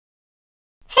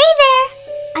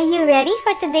Are you ready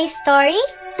for today's story?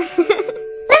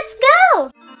 Let's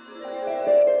go!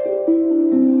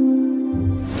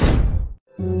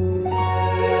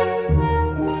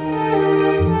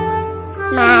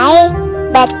 My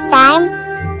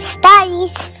bedtime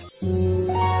stories.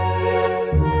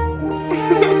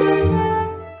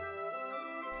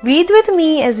 Read with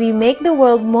me as we make the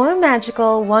world more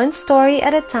magical, one story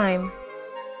at a time.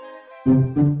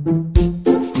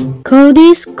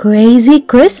 Cody's Crazy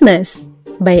Christmas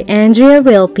by Andrea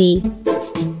Realpe.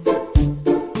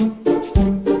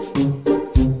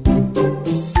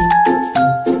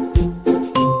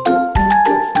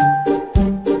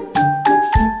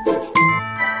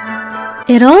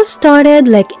 It all started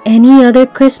like any other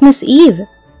Christmas Eve.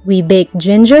 We baked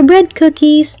gingerbread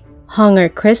cookies, hung our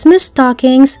Christmas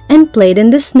stockings, and played in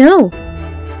the snow.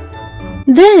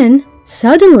 Then,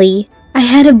 suddenly, I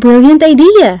had a brilliant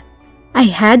idea. I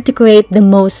had to create the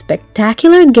most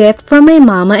spectacular gift for my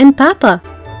mama and papa.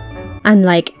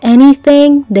 Unlike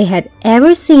anything they had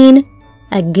ever seen,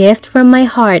 a gift from my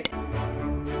heart.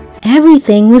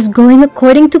 Everything was going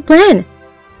according to plan.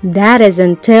 That is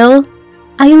until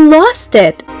I lost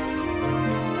it.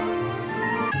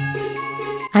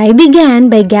 I began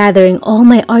by gathering all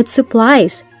my art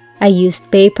supplies. I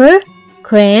used paper,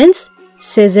 crayons,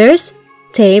 scissors,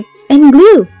 tape, and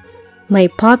glue. My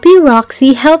puppy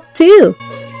Roxy helped too.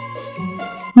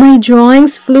 My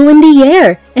drawings flew in the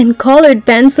air, and colored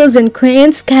pencils and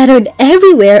crayons scattered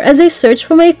everywhere as I searched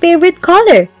for my favorite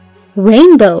color,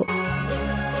 rainbow.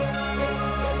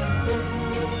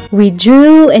 We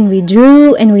drew and we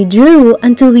drew and we drew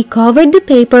until we covered the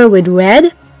paper with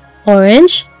red,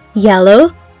 orange,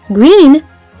 yellow, green,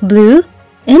 blue,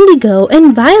 indigo,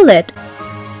 and violet.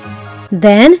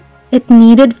 Then, it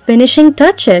needed finishing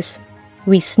touches.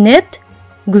 We snipped,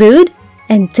 glued,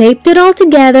 and taped it all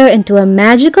together into a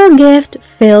magical gift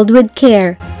filled with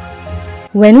care.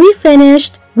 When we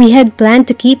finished, we had planned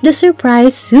to keep the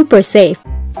surprise super safe.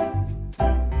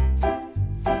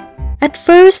 At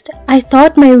first, I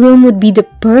thought my room would be the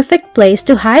perfect place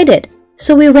to hide it,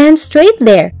 so we ran straight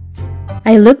there.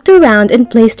 I looked around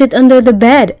and placed it under the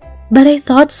bed, but I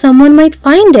thought someone might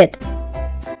find it.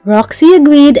 Roxy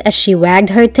agreed as she wagged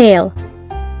her tail.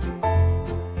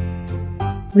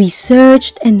 We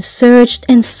searched and searched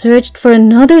and searched for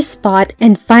another spot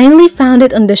and finally found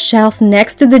it on the shelf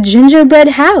next to the gingerbread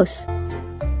house.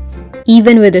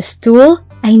 Even with a stool,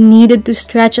 I needed to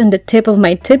stretch on the tip of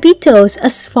my tippy toes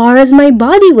as far as my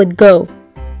body would go.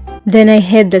 Then I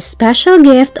hid the special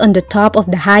gift on the top of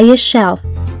the highest shelf.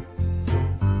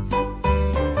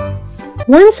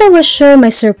 Once I was sure my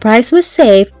surprise was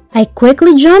safe, I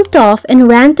quickly jumped off and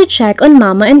ran to check on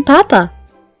Mama and Papa.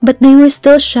 But they were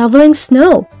still shoveling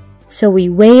snow, so we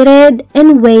waited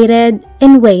and waited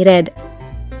and waited.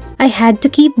 I had to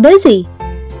keep busy.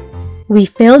 We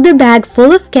filled the bag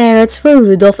full of carrots for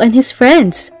Rudolph and his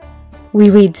friends.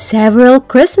 We read several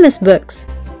Christmas books.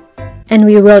 And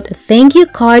we wrote a thank you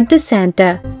card to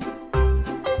Santa.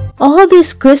 All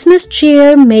this Christmas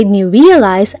cheer made me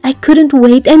realize I couldn't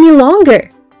wait any longer.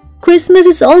 Christmas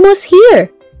is almost here.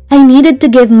 I needed to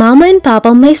give Mama and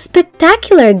Papa my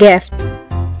spectacular gift.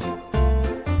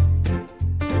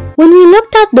 When we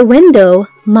looked out the window,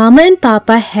 Mama and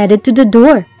Papa headed to the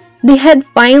door. They had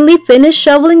finally finished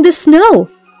shoveling the snow.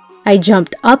 I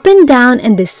jumped up and down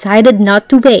and decided not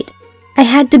to wait. I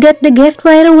had to get the gift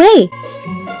right away.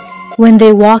 When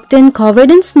they walked in covered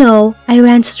in snow, I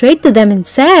ran straight to them and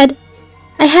said,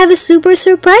 "I have a super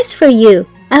surprise for you.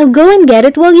 I'll go and get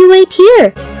it while you wait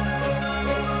here."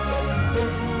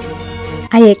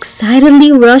 I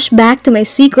excitedly rushed back to my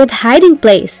secret hiding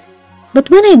place. But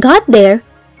when I got there,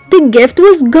 the gift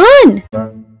was gone.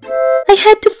 I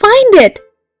had to find it.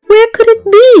 Where could it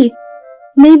be?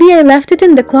 Maybe I left it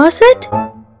in the closet?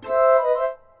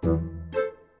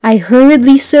 I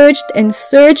hurriedly searched and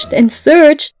searched and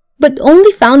searched, but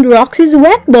only found Roxy's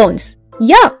wet bones.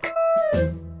 Yuck!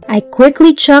 I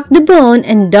quickly chucked the bone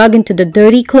and dug into the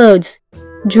dirty clothes,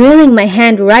 drilling my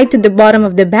hand right to the bottom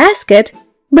of the basket,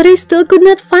 but I still could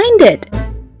not find it.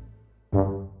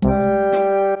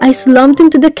 I slumped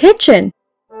into the kitchen.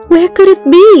 Where could it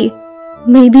be?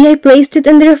 Maybe I placed it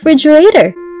in the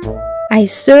refrigerator. I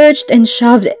searched and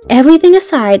shoved everything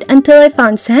aside until I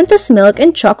found Santa's milk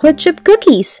and chocolate chip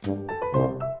cookies.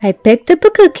 I picked up a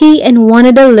cookie and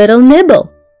wanted a little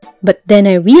nibble. But then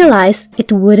I realized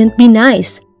it wouldn't be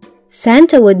nice.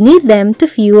 Santa would need them to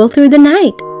fuel through the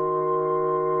night.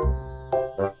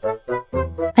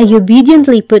 I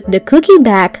obediently put the cookie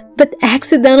back, but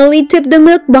accidentally tipped the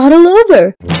milk bottle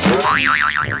over.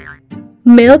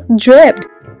 Milk dripped.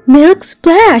 Milk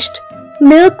splashed.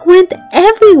 Milk went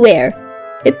everywhere.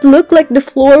 It looked like the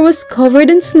floor was covered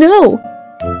in snow.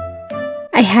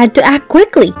 I had to act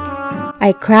quickly.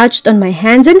 I crouched on my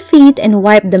hands and feet and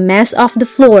wiped the mess off the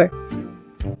floor.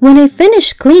 When I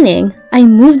finished cleaning, I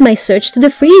moved my search to the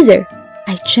freezer.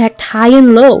 I checked high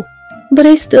and low, but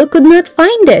I still could not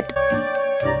find it.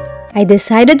 I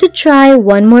decided to try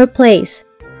one more place.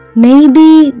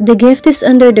 Maybe the gift is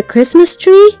under the Christmas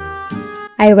tree?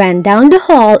 I ran down the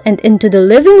hall and into the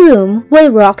living room while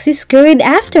Roxy scurried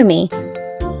after me.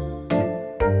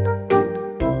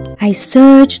 I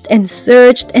searched and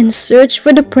searched and searched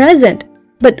for the present,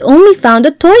 but only found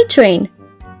a toy train.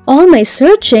 All my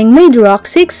searching made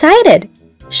Roxy excited.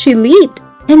 She leaped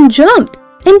and jumped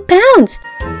and pounced.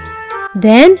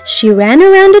 Then she ran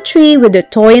around the tree with the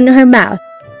toy in her mouth.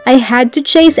 I had to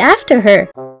chase after her.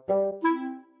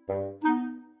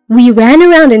 We ran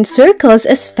around in circles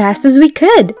as fast as we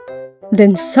could.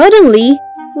 Then suddenly,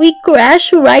 we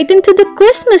crashed right into the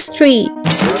Christmas tree.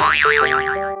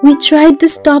 We tried to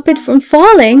stop it from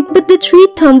falling, but the tree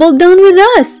tumbled down with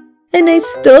us, and I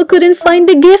still couldn't find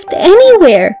the gift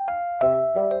anywhere.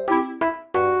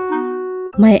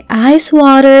 My eyes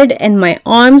watered and my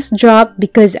arms dropped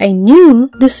because I knew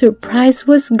the surprise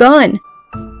was gone.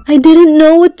 I didn't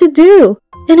know what to do,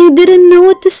 and I didn't know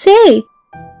what to say.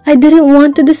 I didn't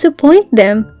want to disappoint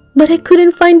them, but I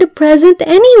couldn't find the present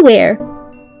anywhere.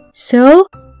 So,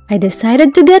 I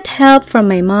decided to get help from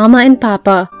my mama and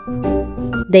papa.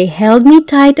 They held me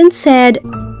tight and said,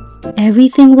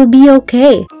 "Everything will be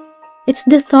okay. It's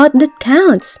the thought that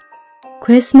counts.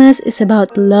 Christmas is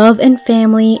about love and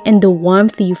family and the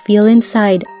warmth you feel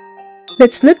inside.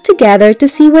 Let's look together to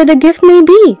see where the gift may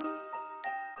be."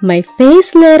 My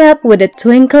face lit up with a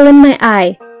twinkle in my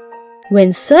eye,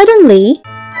 when suddenly,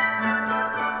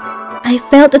 I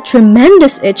felt a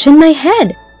tremendous itch in my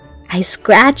head. I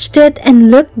scratched it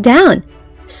and looked down.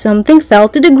 Something fell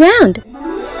to the ground.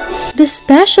 The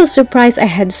special surprise I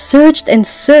had searched and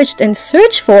searched and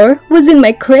searched for was in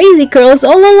my crazy curls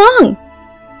all along.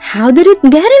 How did it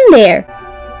get in there?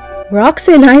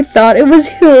 Roxy and I thought it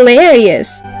was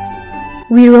hilarious.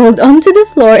 We rolled onto the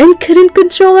floor and couldn't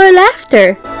control our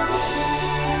laughter.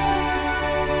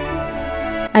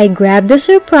 I grabbed the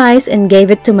surprise and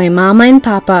gave it to my mama and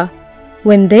papa.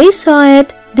 When they saw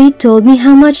it, they told me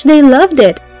how much they loved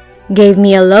it, gave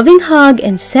me a loving hug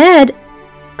and said,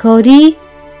 "Cody,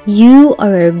 you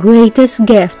are our greatest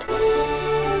gift."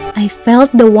 I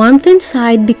felt the warmth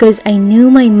inside because I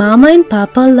knew my mama and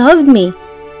papa loved me.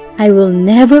 I will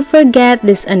never forget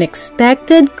this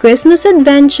unexpected Christmas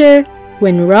adventure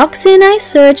when Roxy and I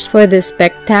searched for this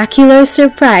spectacular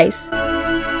surprise.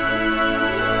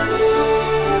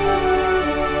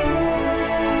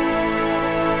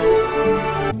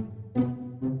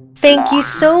 Thank you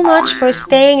so much for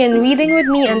staying and reading with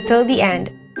me until the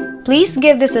end. Please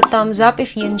give this a thumbs up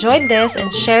if you enjoyed this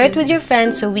and share it with your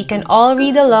friends so we can all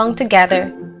read along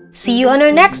together. See you on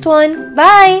our next one.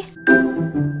 Bye!